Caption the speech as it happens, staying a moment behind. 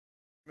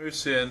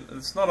Moose here, and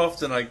it's not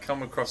often I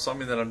come across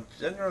something that I'm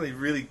generally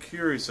really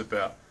curious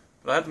about,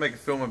 but I had to make a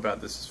film about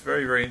this. It's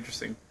very, very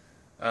interesting.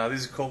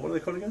 These are called, what are they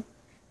called again?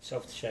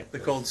 Soft shackles. They're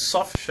called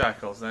soft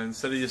shackles. Now,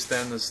 instead of your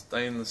standard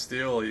stainless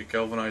steel or your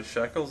galvanized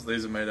shackles,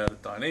 these are made out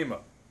of Dyneema,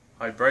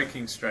 high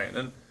breaking strain.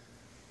 And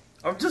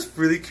I'm just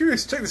really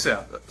curious. Check this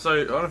out.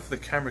 So, I don't know if the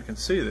camera can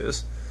see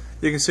this.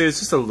 You can see it's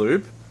just a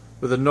loop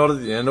with a knot at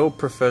the end, all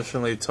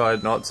professionally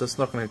tied knots, so it's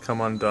not going to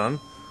come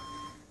undone.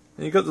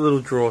 And you've got the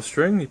little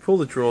drawstring. You pull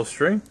the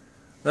drawstring,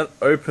 that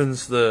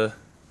opens the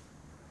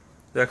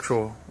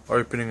actual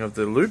opening of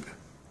the loop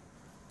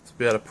to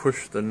be able to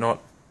push the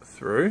knot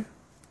through.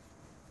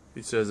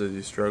 He says that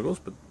he struggles,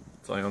 but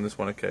it's only on this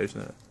one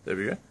occasion. There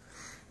we go.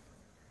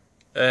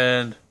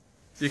 And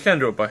you can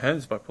do it by hand,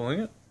 just by pulling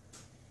it.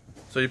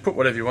 So you put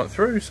whatever you want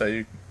through,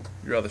 say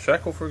your other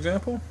shackle, for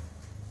example.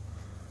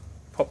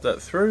 Pop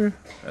that through,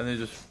 and then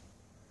just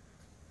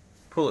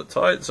pull it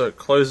tight so it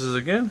closes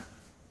again.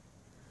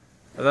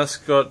 And that's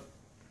got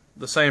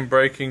the same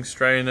breaking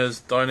strain as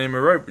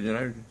Dyneema rope, you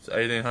know, it's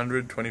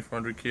 1800,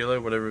 2400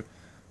 kilo, whatever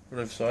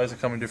size. They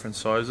come in different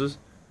sizes,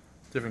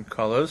 different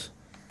colours.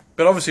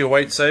 But obviously a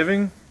weight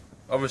saving,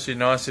 obviously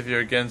nice if you're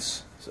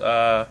against, you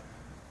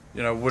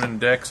know, wooden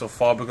decks or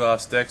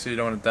fiberglass decks that you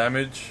don't want to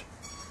damage.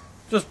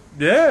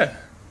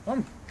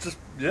 I'm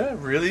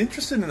really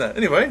interested in that.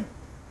 Anyway,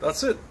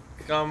 that's it.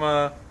 If you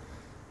have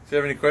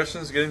any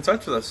questions, get in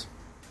touch with us.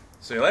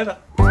 See you later.